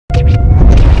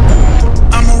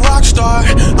I'm a rock star,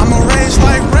 I'm a raised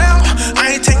like rail.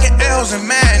 I ain't taking L's in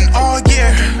Madden all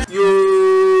year. Yo!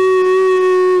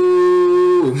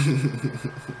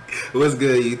 What's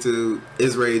good, YouTube?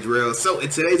 It's Rage Rail. So in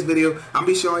today's video, I'm gonna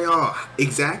be showing y'all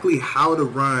exactly how to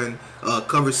run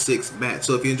cover 6 match.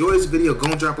 So if you enjoy this video,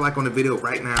 go and drop a like on the video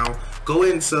right now. Go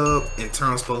ahead and sub and turn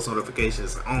on post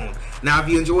notifications on. Now, if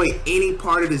you enjoy any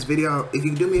part of this video, if you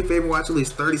can do me a favor, watch at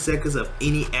least 30 seconds of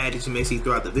any ad that you may see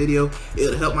throughout the video.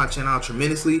 It'll help my channel out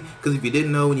tremendously, because if you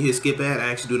didn't know, when you hit skip ad,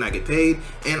 I actually do not get paid,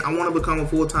 and I want to become a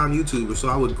full-time YouTuber, so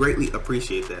I would greatly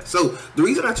appreciate that. So the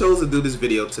reason I chose to do this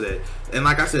video today, and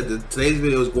like I said, today's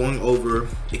video is going over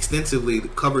extensively the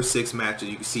cover 6 matches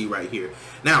you can see right here.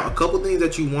 Now, a couple things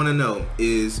that you want to know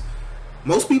is,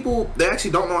 most people, they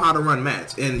actually don't know how to run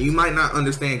match, and you might not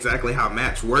understand exactly how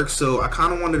match works. So I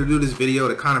kind of wanted to do this video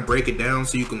to kind of break it down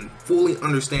so you can fully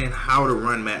understand how to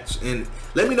run match. And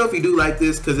let me know if you do like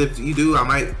this, because if you do, I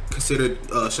might consider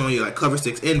showing you like cover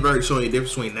 6 invert, showing you the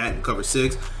difference between that and cover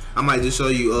 6. I might just show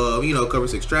you you know, cover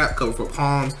 6 trap, cover 4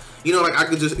 palms. You know, like I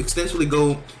could just extensively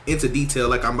go into detail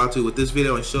like I'm about to with this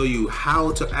video and show you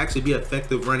how to actually be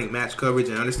effective running match coverage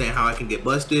and understand how I can get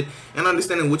busted and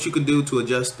understanding what you can do to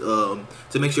adjust to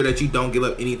make sure that you don't give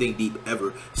up anything deep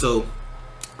ever. So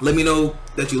let me know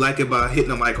that you like it by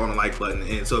hitting a like on the like button.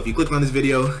 And so if you click on this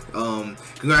video,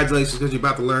 congratulations, because you're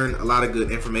about to learn a lot of good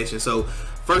information. So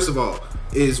first of all,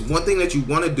 is one thing that you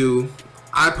want to do,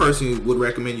 I personally would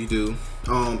recommend you do,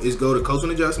 is go to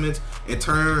coaching adjustments and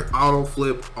turn auto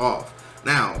flip off.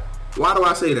 Now, why do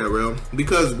I say that, real?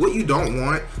 Because what you don't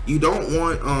want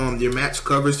your match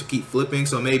covers to keep flipping.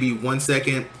 So maybe 1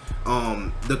 second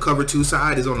the cover 2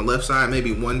 side is on the left side,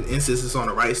 maybe one instance is on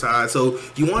the right side. So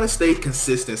you want to stay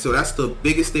consistent. So that's the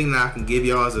biggest thing that I can give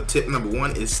y'all as a tip. Number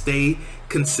 1 is stay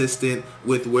consistent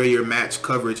with where your match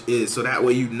coverage is, so that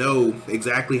way you know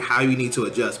exactly how you need to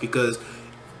adjust, because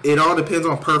it all depends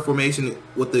on per formation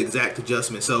with the exact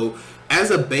adjustment. So as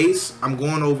a base, I'm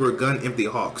going over gun empty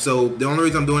hawk. So the only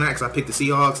reason I'm doing that is I picked the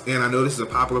Seahawks, and I know this is a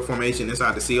popular formation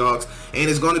inside the Seahawks, and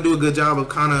it's going to do a good job of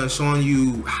kind of showing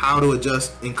you how to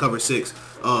adjust in cover 6.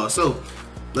 So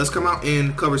let's come out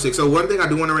in cover 6. So one thing I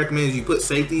do want to recommend is you put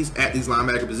safeties at these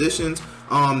linebacker positions.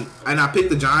 And I picked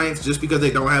the Giants just because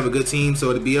they don't have a good team,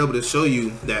 so to be able to show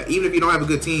you that even if you don't have a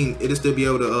good team, it'll still be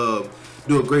able to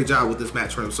do a great job with this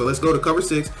match frame. So let's go to cover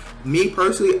 6. Me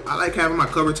personally, I like having my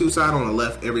cover 2 side on the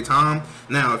left every time.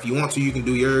 Now, if you want to, you can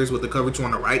do yours with the cover 2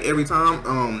 on the right every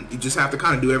time. You just have to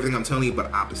kind of do everything I'm telling you,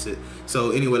 but opposite. So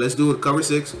anyway, let's do it cover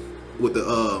 6 with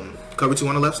the cover 2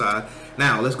 on the left side.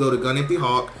 Now let's go to gun empty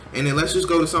hawk, and then let's just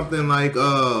go to something like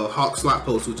hawk slot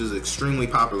post, which is an extremely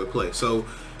popular play. So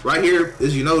right here,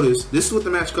 as you notice, this is what the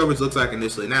match coverage looks like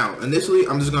initially. Now, initially,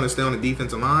 I'm just going to stay on the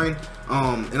defensive line,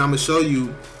 and I'm going to show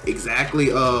you exactly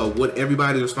what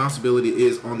everybody's responsibility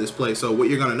is on this play. So what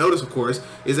you're going to notice, of course,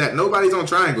 is that nobody's on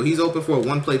triangle. He's open for a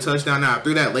 1-play touchdown. Now, I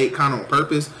threw that late kind of on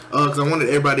purpose because I wanted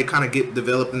everybody to kind of get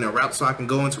developed in their route, so I can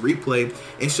go into replay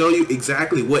and show you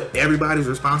exactly what everybody's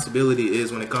responsibility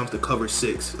is when it comes to cover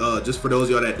 6, just for those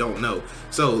of y'all that don't know.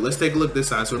 So let's take a look at this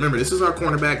side. So remember, this is our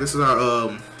cornerback. This is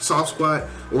our soft squat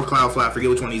or cloud flat. I forget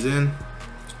which one he's in.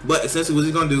 But essentially what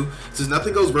he's going to do, since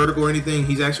nothing goes vertical or anything,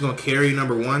 he's actually going to carry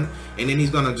number 1, and then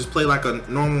he's going to just play like a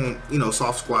normal, you know,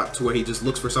 soft squat, to where he just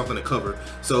looks for something to cover.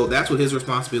 So that's what his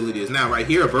responsibility is. Now right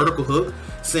here, a vertical hook,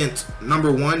 since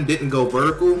number 1 didn't go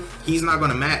vertical, he's not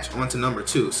going to match onto number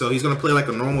 2. So he's going to play like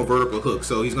a normal vertical hook.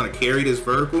 So he's going to carry this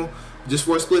vertical just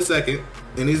for a split second,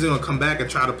 and he's going to come back and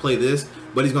try to play this,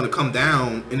 but he's going to come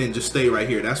down and then just stay right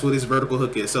here. That's what his vertical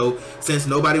hook is. So since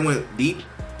nobody went deep,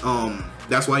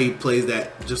 that's why he plays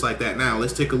that just like that. Now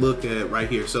let's take a look at right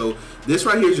here. So this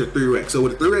right here is your 3-rec. So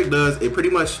what the 3-rec does, it pretty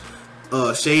much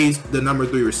shades the number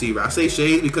 3 receiver. I say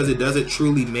shades because it doesn't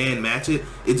truly man match it.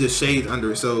 It just shades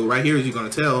under it. So right here, as you're going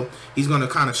to tell, he's going to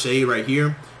kind of shade right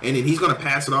here, and then he's going to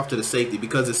pass it off to the safety,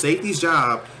 because the safety's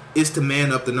job is to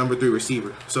man up the number 3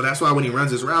 receiver. So that's why when he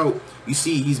runs his route, you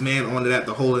see he's man onto that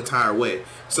the whole entire way.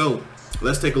 So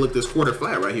let's take a look at this quarter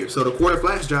flat right here. So the quarter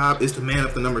flat's job is to man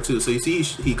up the number 2. So you see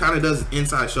he kind of does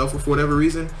inside shuffle for whatever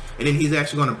reason, and then he's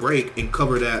actually going to break and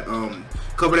cover that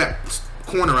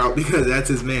corner out, because that's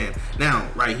his man. Now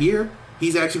right here,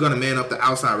 he's actually going to man up the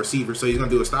outside receiver. So he's going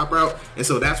to do a stop route, and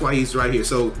so that's why he's right here.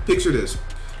 So picture this: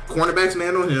 cornerback's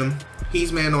man on him,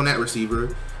 he's man on that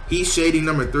receiver. He's shading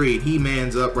number 3, he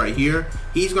mans up right here.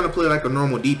 He's going to play like a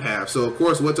normal deep half. So of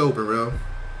course, what's open, bro?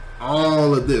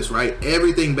 All of this, right?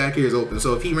 Everything back here is open.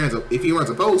 So if he runs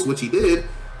a post, which he did,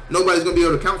 nobody's gonna be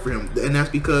able to count for him, and that's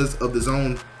because of the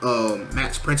zone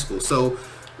match principle. So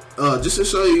just to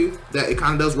show you that it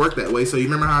kind of does work that way. So you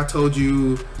remember how I told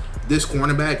you this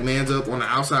cornerback mans up on the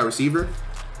outside receiver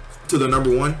to the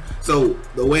number 1. So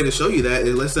the way to show you that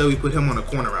is, let's say we put him on a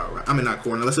corner route, right? I mean, not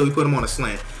corner. Let's say we put him on a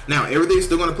slant. Now everything's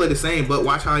still going to play the same, but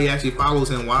watch how he actually follows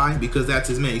him. Why? Because that's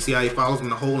his man. You see how he follows him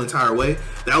the whole entire way?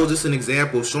 That was just an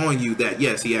example showing you that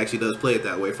yes, he actually does play it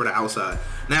that way for the outside.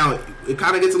 Now it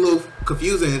kind of gets a little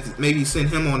confusing if maybe you send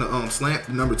him on a slant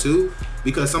number 2,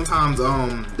 because sometimes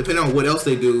depending on what else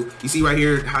they do, you see right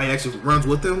here how he actually runs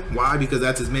with them. Why? Because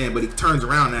that's his man, but he turns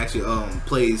around and actually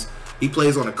plays. He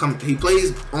plays on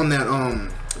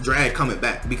that drag coming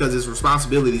back, because his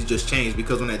responsibilities just change,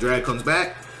 because when that drag comes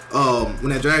back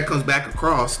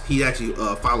across, he actually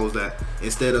follows that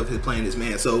instead of playing his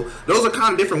man. So those are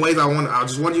kind of different ways I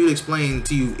just wanted you to explain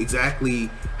to you exactly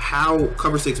how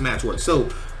cover 6 match works. So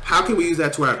how can we use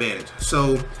that to our advantage?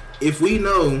 So if we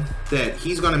know that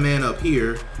he's going to man up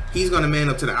here, he's going to man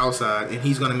up to the outside, and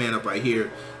he's going to man up right here,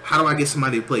 how do I get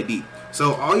somebody to play deep?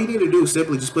 So all you need to do is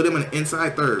simply just put him in the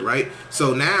inside third, right?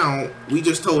 So now we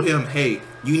just told him, hey,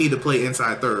 you need to play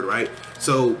inside third, right?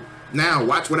 So now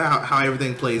watch how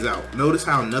everything plays out. Notice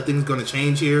how nothing's going to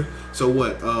change here. So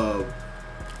what?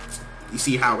 You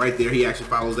see how right there he actually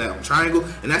follows that on triangle,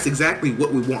 and that's exactly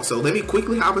what we want. So let me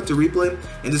quickly hop into replay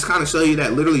and just kind of show you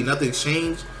that literally nothing's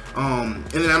changed. And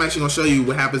then I'm actually going to show you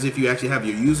what happens if you actually have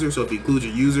your user. So if you include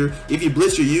your user, if you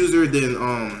blitz your user, then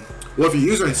well, if you're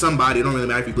using somebody, it don't really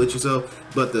matter if you blitz yourself,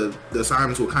 but the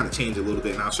assignments will kind of change a little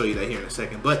bit, and I'll show you that here in a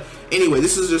second. But anyway,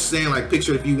 this is just saying, like,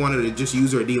 picture if you wanted to just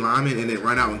use a D lineman and then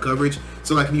run out in coverage.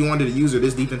 So like if you wanted to use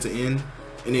this defensive end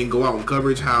and then go out in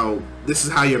coverage, this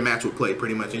is how your match would play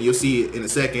pretty much. And you'll see it in a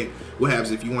second what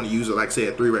happens if you want to use it, like say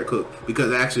a 3-rec hook,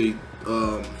 because actually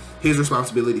his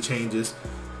responsibility changes.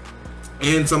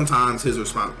 And sometimes his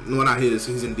well, not his,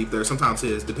 he's in deep third, sometimes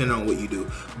his, depending on what you do.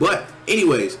 But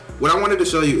anyways, what I wanted to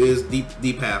show you is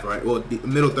deep half, right? Well,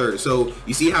 middle third. So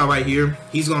you see how right here,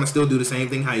 he's going to still do the same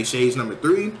thing, how he shades number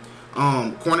 3.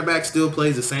 Cornerback still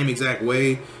plays the same exact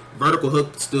way. Vertical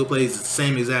hook still plays the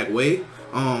same exact way.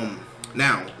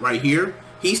 Now, right here,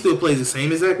 he still plays the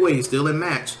same exact way. He's still in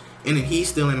match. And then he's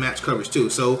still in match coverage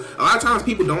too. So a lot of times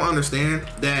people don't understand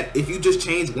that if you just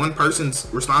change one person's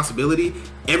responsibility,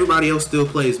 everybody else still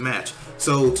plays match.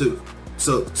 So to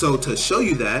show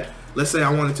you that, let's say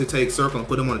I wanted to take circle and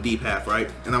put him on a deep half,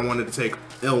 right? And I wanted to take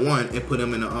L1 and put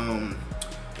him in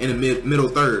a middle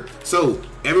third. So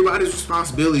everybody's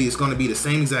responsibility is going to be the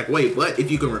same exact way. But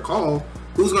if you can recall,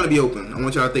 who's going to be open? I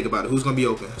want y'all to think about it. Who's going to be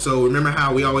open? So remember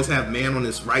how we always have man on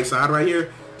this right side right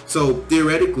here? So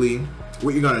theoretically,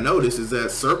 what you're going to notice is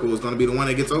that circle is going to be the one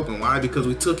that gets open. Why? Because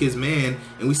we took his man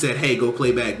and we said, hey, go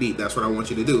play back deep. That's what I want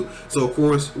you to do. So of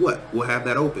course, what? We'll have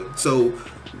that open. So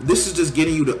this is just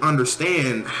getting you to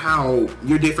understand how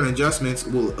your different adjustments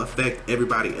will affect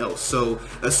everybody else. So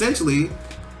essentially,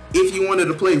 if you wanted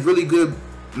to play really good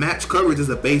match coverage as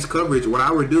a base coverage, what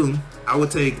I would do, I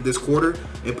would take this quarter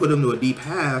and put him to a deep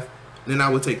half. Then I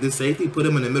would take this safety, put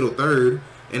him in the middle third.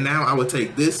 And now I would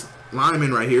take this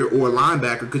lineman right here, or a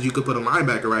linebacker, because you could put a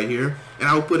linebacker right here, and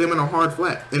I would put him in a hard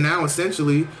flat. And now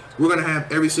essentially we're going to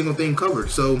have every single thing covered.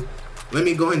 So let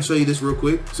me go ahead and show you this real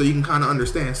quick so you can kind of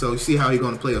understand. So you see how you're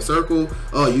going to play a circle,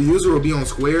 your user will be on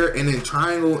square, and then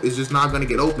triangle is just not going to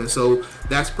get open. So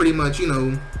that's pretty much, you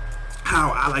know,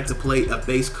 how I like to play a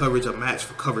base coverage, a match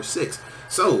for cover 6.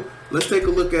 So let's take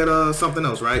a look at something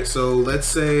else, right? So let's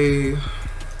see,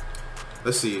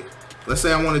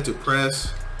 I wanted to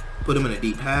press, put him in a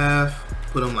deep half,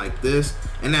 put him like this,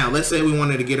 and now let's say we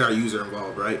wanted to get our user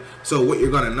involved, right? So what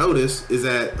you're going to notice is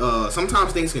that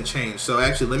sometimes things can change. So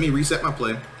actually, let me reset my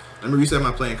play. Let me reset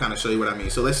my play and kind of show you what I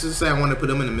mean. So let's just say I wanted to put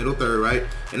him in the middle third, right?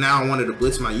 And now I wanted to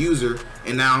blitz my user,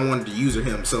 and now I wanted to user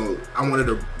him. So I wanted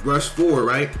to rush forward,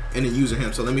 right? And then user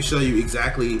him. So let me show you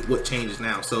exactly what changes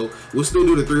now. So we'll still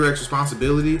do the 3x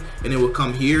responsibility, and then we'll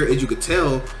come here. As you could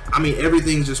tell, I mean,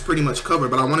 everything's just pretty much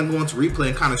covered, but I want to go into replay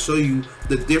and kind of show you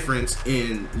the difference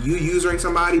in you usering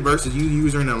somebody versus you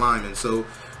using an alignment. So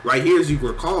right here, as you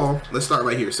recall, let's start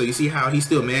right here. So you see how he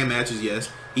still man matches,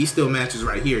 yes. He still matches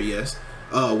right here, yes.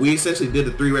 We essentially did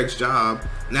the 3x job.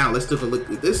 Now let's take a look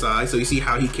at this side. So you see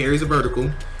how he carries a vertical,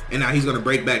 and now he's going to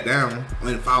break back down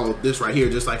and follow this right here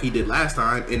just like he did last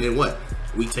time. And then what?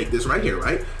 We take this right here,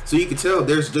 right? So you can tell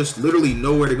there's just literally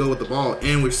nowhere to go with the ball,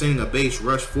 and we're seeing a base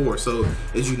rush forward. So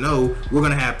as you know, we're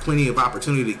going to have plenty of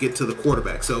opportunity to get to the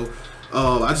quarterback. So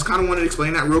I just kind of wanted to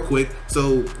explain that real quick.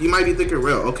 So you might be thinking,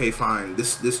 well, okay, fine,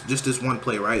 this one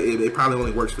play, right? It probably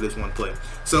only works for this one play.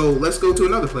 So let's go to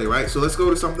another play, right? So let's go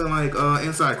to something like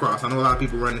inside cross. I know a lot of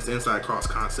people run this inside cross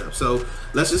concept. So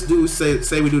let's just do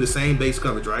say we do the same base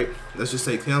coverage, right? Let's just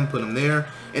take him, put him there.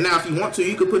 And now if you want to,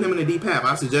 you could put him in a deep half.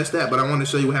 I suggest that, but I want to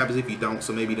show you what happens if you don't.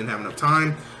 So maybe you didn't have enough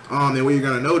time. And what you're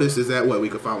gonna notice is that we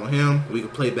could follow him, we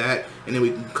could play back, and then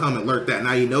we can come and lurk that.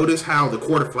 Now you notice how the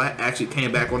quarter flat actually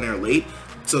came back on there late.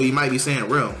 So you might be saying,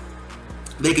 real,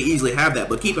 they could easily have that,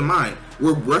 but keep in mind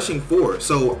we're rushing 4.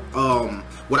 So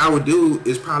what I would do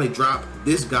is probably drop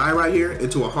this guy right here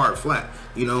into a hard flat.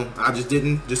 You know, I just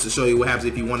didn't, just to show you what happens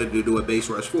if you wanted to do a base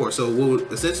rush 4. So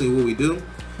essentially what we do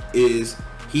is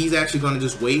he's actually going to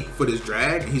just wait for this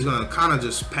drag, and he's going to kind of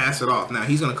just pass it off. Now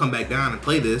he's going to come back down and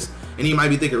play this, and he might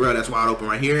be thinking, well, that's wide open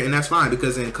right here, and that's fine,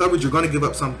 because in coverage you're going to give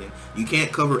up something. You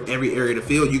can't cover every area of the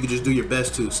field. You can just do your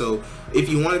best to. So if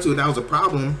you wanted to, if that was a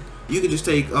problem, you could just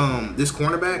take this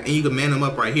cornerback and you can man him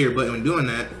up right here. But when doing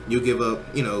that, you'll give up,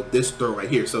 you know, this throw right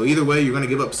here. So either way, you're going to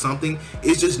give up something.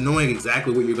 It's just knowing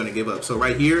exactly what you're going to give up. So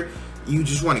right here, you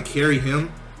just want to carry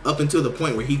him up until the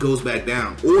point where he goes back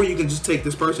down. Or you can just take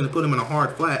this person and put him in a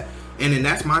hard flat. And then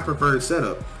that's my preferred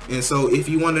setup. And so if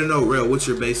you want to know, real, what's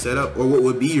your base setup, or what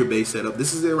would be your base setup,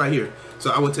 this is it right here.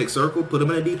 So I would take circle, put him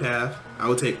in a deep half. I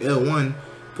would take L1,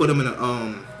 put him in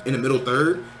the middle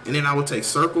third, and then I would take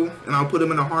circle and I'll put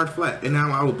him in a hard flat, and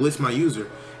now I will blitz my user.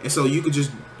 And so you could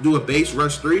just do a base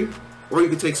rush 3, or you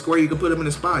could take square, you can put him in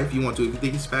a spy if you want to, if you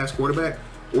think he's fast quarterback,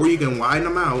 or you can widen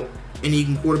him out and you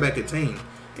can quarterback contain.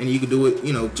 And you can do it,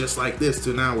 you know, just like this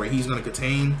to now where he's going to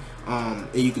contain,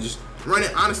 and you can just run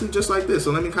it honestly just like this.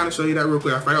 So let me kind of show you that real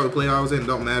quick. I forgot what play I was in,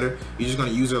 don't matter. You're just going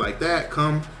to use it like that,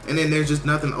 come, and then there's just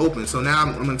nothing open. So now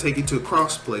I'm going to take you to a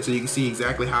cross play so you can see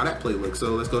exactly how that play looks.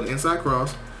 So let's go to inside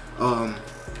cross.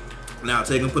 Now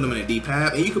take him, put him in a deep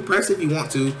half, and you can press if you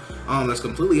want to. That's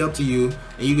completely up to you,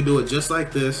 and you can do it just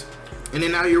like this. And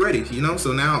then now you're ready, you know.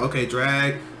 So now, okay,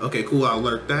 drag, okay, cool, I'll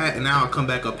lurk that, and now I'll come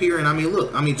back up here, and I mean,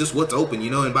 look, I mean, just what's open, you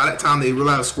know. And by that time they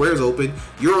realize square's open,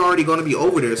 you're already going to be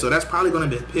over there, so that's probably going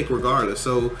to be picked regardless.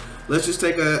 So let's just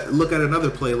take a look at another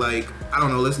play, like, I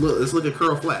don't know, let's look at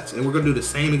curl flats, and we're going to do the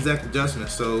same exact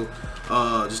adjustments. So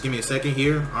just give me a second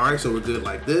here. All right, so we're good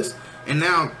like this, and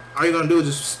now all you're going to do is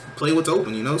just play what's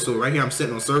open, you know. So right here I'm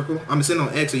sitting on circle, I'm sitting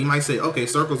on X, so you might say, okay,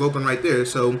 circle's open right there.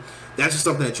 So that's just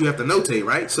something that you have to notate,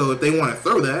 right? So if they want to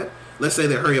throw that, let's say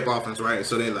they're hurry up offense, right?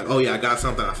 So they're like, oh yeah, I got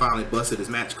something, I finally busted his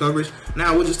match coverage.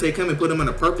 Now we'll just take him and put him in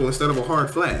a purple instead of a hard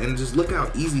flat, and just look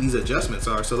how easy these adjustments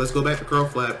are. So let's go back to curl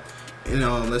flat, and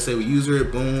let's say we user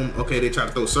it, boom, okay, they try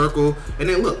to throw circle, and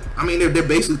then look, I mean, they're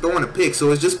basically throwing a pick.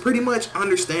 So it's just pretty much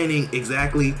understanding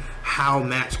exactly how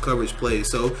match coverage plays.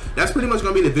 So that's pretty much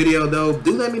gonna be the video though.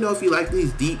 Do let me know if you like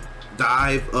these deep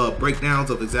dive breakdowns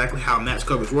of exactly how match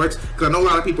coverage works, because I know a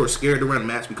lot of people are scared to run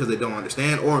match because they don't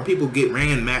understand, or people get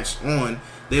ran match on,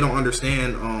 they don't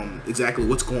understand exactly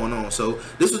what's going on. So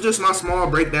this was just my small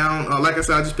breakdown. Like I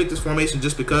said, I just picked this formation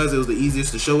just because it was the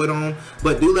easiest to show it on.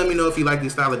 But do let me know if you like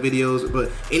these style of videos.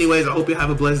 But anyways, I hope you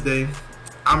have a blessed day.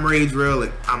 I'm Rage Real,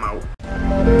 and I'm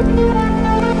out.